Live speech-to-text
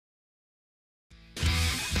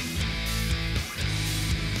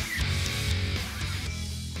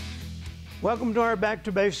Welcome to our Back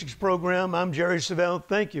to Basics program. I'm Jerry Savelle.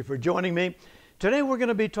 Thank you for joining me. Today we're going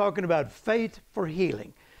to be talking about faith for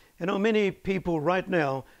healing. You know, many people right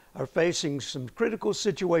now are facing some critical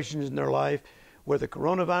situations in their life where the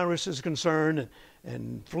coronavirus is concerned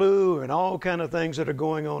and flu and all kind of things that are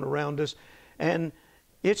going on around us. And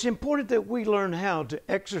it's important that we learn how to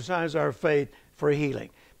exercise our faith for healing,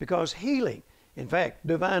 because healing, in fact,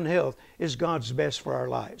 divine health, is God's best for our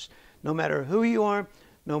lives. No matter who you are,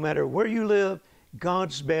 no matter where you live,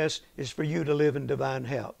 God's best is for you to live in divine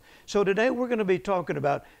health. So today we're going to be talking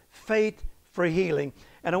about faith for healing.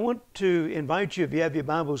 And I want to invite you, if you have your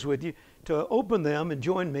Bibles with you, to open them and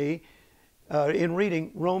join me in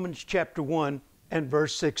reading Romans chapter 1 and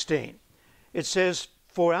verse 16. It says,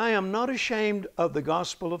 "For I am not ashamed of the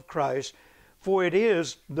gospel of Christ, for it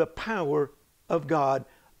is the power of God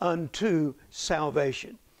unto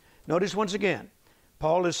salvation." Notice once again,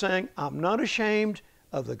 Paul is saying, I'm not ashamed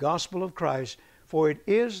of the gospel of Christ, for it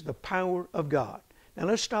is the power of God. Now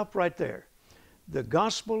let's stop right there. The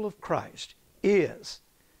gospel of Christ is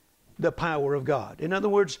the power of God. In other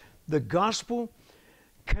words, the gospel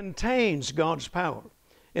contains God's power.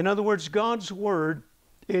 In other words, God's word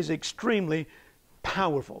is extremely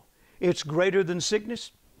powerful. It's greater than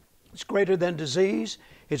sickness. It's greater than disease.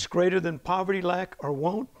 It's greater than poverty, lack, or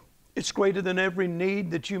want. It's greater than every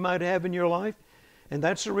need that you might have in your life. And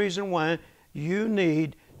that's the reason why you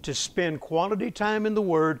need to spend quality time in the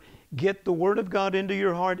Word, get the Word of God into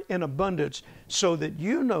your heart in abundance so that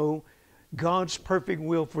you know God's perfect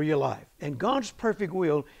will for your life. And God's perfect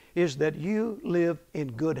will is that you live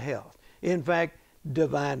in good health. In fact,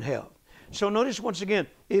 divine health. So notice once again,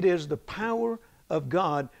 it is the power of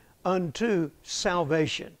God unto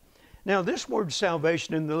salvation. Now this word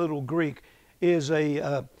salvation in the little Greek is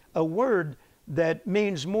a word that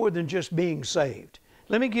means more than just being saved.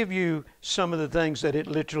 Let me give you some of the things that it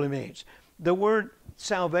literally means. The word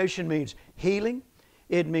salvation means healing.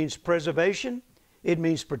 It means preservation. It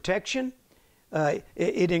means protection.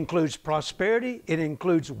 It includes prosperity. It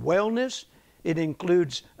includes wellness. It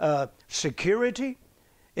includes security.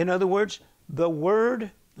 In other words, the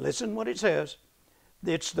word, listen what it says,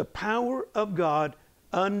 it's the power of God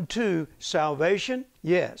unto salvation.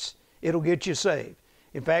 Yes, it'll get you saved.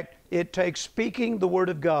 In fact, it takes speaking the word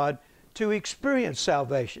of God to experience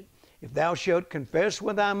salvation. If thou shalt confess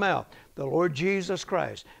with thy mouth the Lord Jesus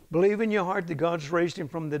Christ, believe in your heart that God's raised him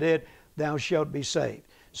from the dead, thou shalt be saved.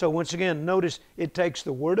 So once again, notice it takes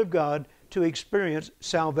the Word of God to experience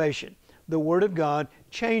salvation. The Word of God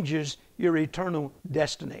changes your eternal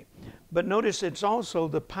destiny. But notice it's also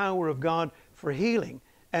the power of God for healing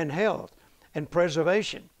and health and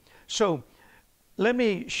preservation. So let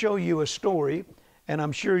me show you a story, and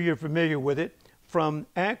I'm sure you're familiar with it, from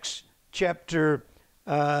Acts chapter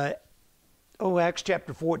 14.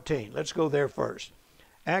 Let's go there first.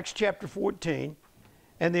 Acts chapter 14,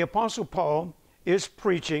 and the Apostle Paul is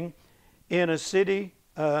preaching in a city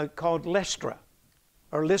called Lystra.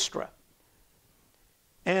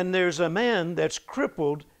 And there's a man that's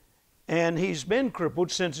crippled, and he's been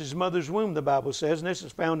crippled since his mother's womb, the Bible says, and this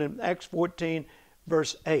is found in Acts 14,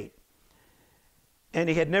 verse 8. And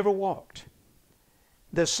he had never walked.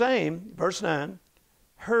 The same, verse 9,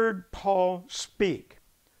 heard Paul speak,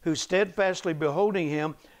 who steadfastly beholding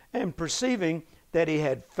him and perceiving that he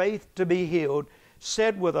had faith to be healed,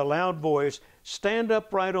 said with a loud voice, Stand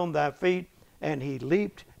upright on thy feet. And he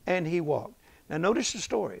leaped and he walked. Now notice the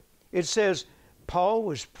story. It says Paul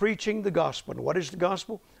was preaching the gospel. And what is the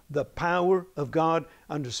gospel? The power of God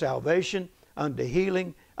unto salvation, unto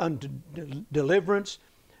healing, unto deliverance,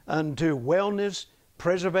 unto wellness,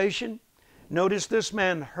 preservation. Notice this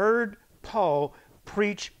man heard Paul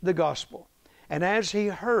preach the gospel. And as he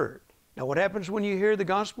heard, now what happens when you hear the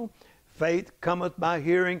gospel? Faith cometh by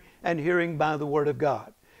hearing, and hearing by the word of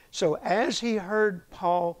God. So as he heard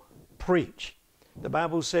Paul preach, the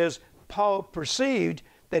Bible says Paul perceived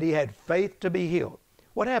that he had faith to be healed.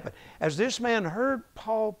 What happened? As this man heard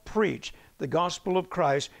Paul preach the gospel of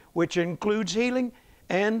Christ, which includes healing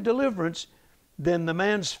and deliverance, then the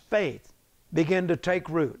man's faith began to take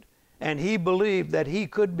root, and he believed that he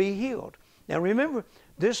could be healed. Now remember,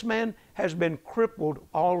 this man has been crippled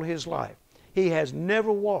all his life. He has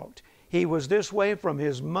never walked. He was this way from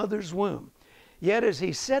his mother's womb. Yet as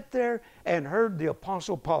he sat there and heard the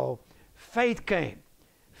Apostle Paul, faith came.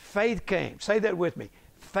 Faith came. Say that with me.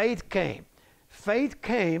 Faith came. Faith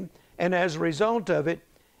came, and as a result of it,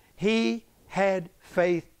 he had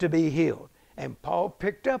faith to be healed. And Paul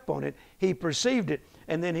picked up on it. He perceived it.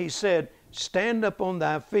 And then he said, Stand up on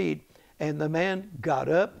thy feet. And the man got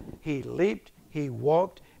up, he leaped, he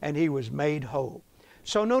walked, and he was made whole.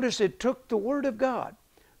 So notice it took the Word of God,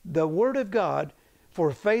 the Word of God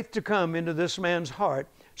for faith to come into this man's heart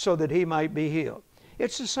so that he might be healed.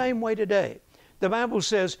 It's the same way today. The Bible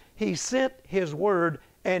says He sent His Word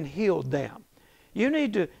and healed them. You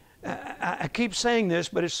need to, I keep saying this,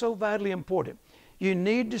 but it's so vitally important. You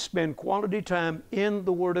need to spend quality time in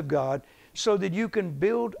the Word of God so that you can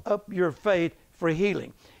build up your faith for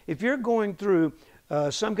healing. If you're going through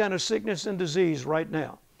some kind of sickness and disease right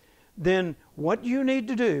now, then what you need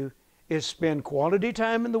to do is spend quality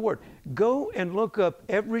time in the Word. Go and look up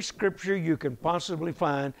every scripture you can possibly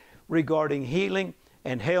find regarding healing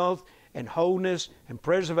and health and wholeness and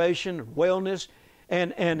preservation and wellness.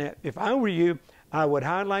 And if I were you, I would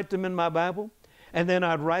highlight them in my Bible, and then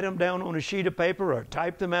I'd write them down on a sheet of paper or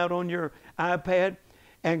type them out on your iPad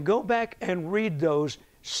and go back and read those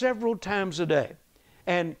several times a day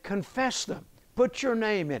and confess them. Put your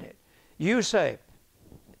name in it. You say,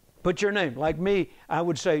 put your name. Like me, I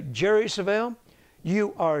would say, Jerry Savelle,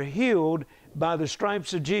 you are healed by the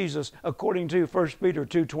stripes of Jesus, according to 1 Peter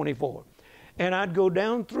 2:24. And I'd go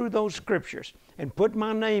down through those scriptures and put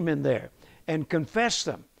my name in there and confess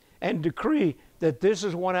them and decree that this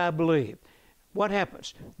is what I believe. What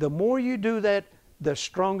happens? The more you do that, the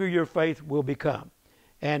stronger your faith will become.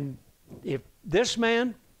 And if this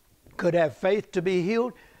man could have faith to be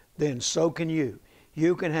healed, then so can you.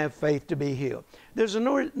 You can have faith to be healed. There's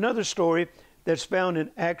another story that's found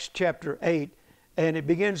in Acts chapter 8, and it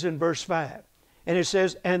begins in verse 5. And it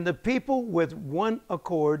says, "And the people with one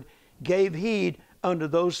accord gave heed unto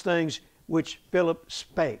those things which Philip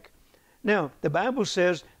spake." Now, the Bible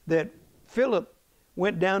says that Philip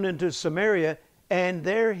went down into Samaria, and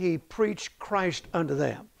there he preached Christ unto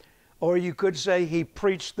them. Or you could say he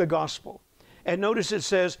preached the gospel. And notice it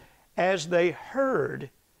says, as they heard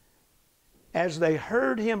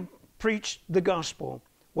him preach the gospel.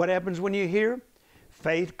 What happens when you hear?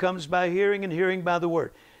 Faith comes by hearing, and hearing by the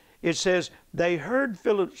word. It says, they heard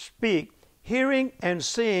Philip speak, hearing and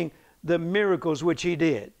seeing the miracles which he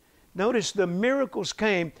did. Notice the miracles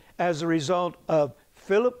came as a result of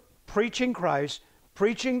Philip preaching Christ,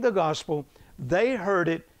 preaching the gospel. They heard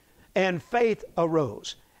it, and faith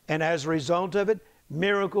arose. And as a result of it,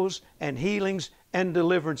 miracles and healings and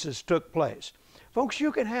deliverances took place. Folks,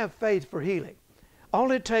 you can have faith for healing.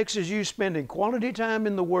 All it takes is you spending quality time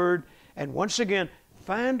in the Word, and once again,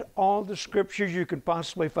 find all the scriptures you can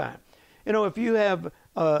possibly find. You know, if you have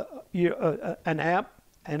an app,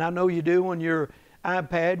 and I know you do on your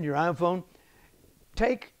iPad and your iPhone,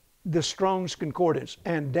 take the Strong's Concordance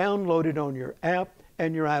and download it on your app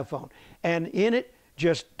and your iPhone. And in it,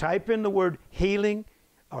 just type in the word healing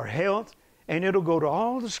or health, and it'll go to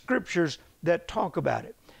all the scriptures that talk about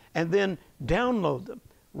it. And then download them,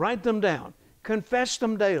 write them down, confess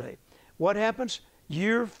them daily. What happens?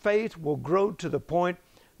 Your faith will grow to the point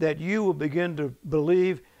that you will begin to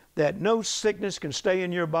believe that no sickness can stay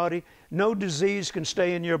in your body, no disease can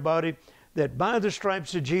stay in your body, that by the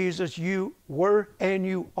stripes of Jesus you were and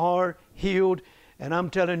you are healed. And I'm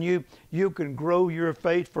telling you, you can grow your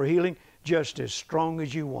faith for healing just as strong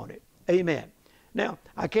as you want it. Amen. Now,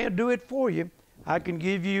 I can't do it for you. I can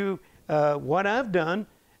give you what I've done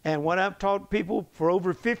and what I've taught people for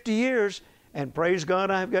over 50 years. And praise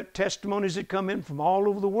God, I've got testimonies that come in from all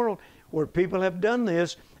over the world where people have done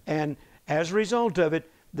this. And as a result of it,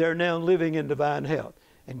 they're now living in divine health.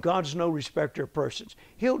 And God's no respecter of persons.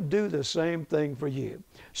 He'll do the same thing for you.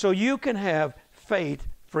 So you can have faith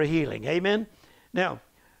for healing. Amen? Now,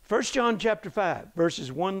 1 John chapter 5,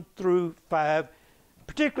 verses 1 through 5,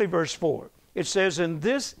 particularly verse 4, it says, "And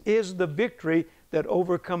this is the victory that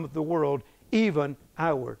overcometh the world, even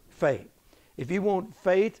our faith." If you want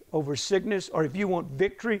faith over sickness, or if you want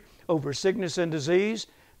victory over sickness and disease,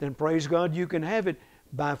 then praise God, you can have it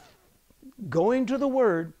by going to the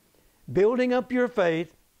Word, building up your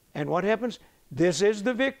faith, and what happens? This is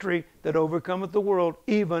the victory that overcometh the world,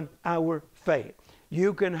 even our faith.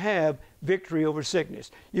 You can have victory over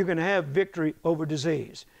sickness. You can have victory over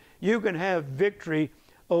disease. You can have victory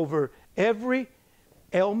over every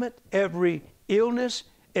ailment, every illness,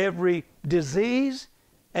 every disease.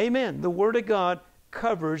 Amen. The Word of God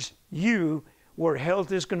covers you where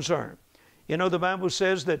health is concerned. You know, the Bible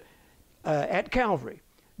says that at Calvary,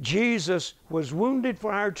 Jesus was wounded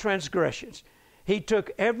for our transgressions. He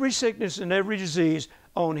took every sickness and every disease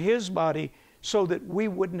on His body so that we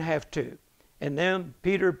wouldn't have to. And then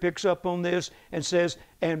Peter picks up on this and says,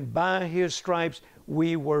 and by His stripes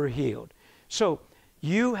we were healed. So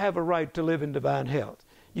you have a right to live in divine health.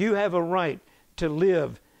 You have a right to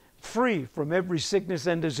live free from every sickness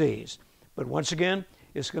and disease. But once again,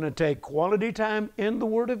 it's going to take quality time in the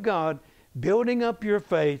Word of God, building up your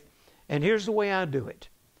faith. And here's the way I do it.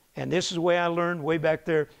 And this is the way I learned way back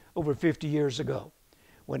there over 50 years ago.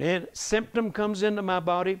 When a symptom comes into my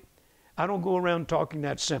body, I don't go around talking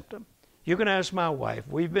that symptom. You can ask my wife.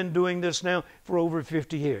 We've been doing this now for over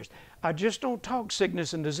 50 years. I just don't talk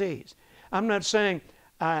sickness and disease. I'm not saying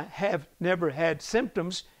I have never had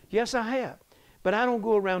symptoms. Yes, I have. But I don't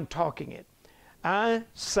go around talking it. I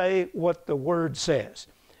say what the Word says.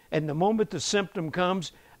 And the moment the symptom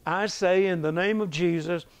comes, I say in the name of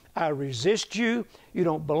Jesus, I resist you. You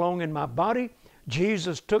don't belong in my body.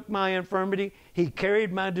 Jesus took my infirmity. He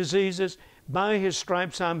carried my diseases. By His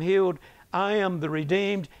stripes I'm healed. I am the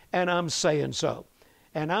redeemed, and I'm saying so.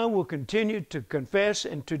 And I will continue to confess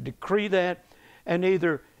and to decree that. And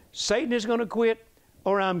either Satan is going to quit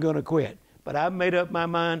or I'm going to quit. But I've made up my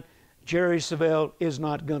mind, Jerry Savelle is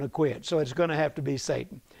not going to quit. So it's going to have to be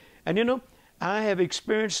Satan. And you know, I have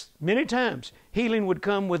experienced many times healing would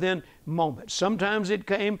come within moments. Sometimes it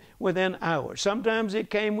came within hours. Sometimes it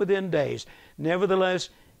came within days. Nevertheless,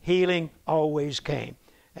 healing always came.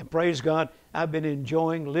 And praise God, I've been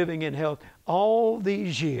enjoying living in health all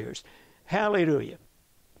these years. Hallelujah.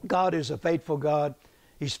 God is a faithful God.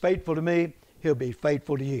 He's faithful to me. He'll be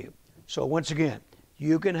faithful to you. So once again,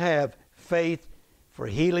 you can have faith for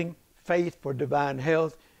healing, faith for divine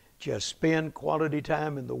health. Just spend quality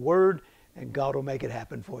time in the Word, and God will make it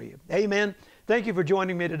happen for you. Amen. Thank you for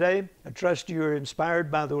joining me today. I trust you are inspired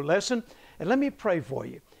by the lesson. And let me pray for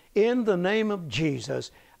you. In the name of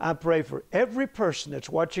Jesus, I pray for every person that's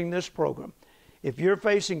watching this program. If you're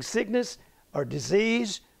facing sickness or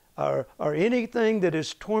disease or anything that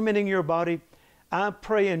is tormenting your body, I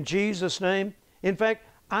pray in Jesus' name. In fact,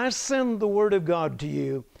 I send the Word of God to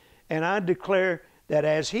you, and I declare that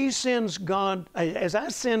as I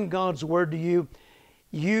send God's Word to you,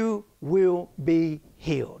 you will be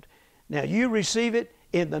healed. Now you receive it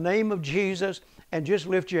in the name of Jesus, and just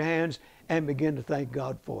lift your hands and begin to thank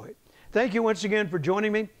God for it. Thank you once again for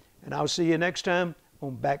joining me, and I'll see you next time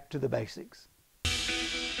on Back to the Basics.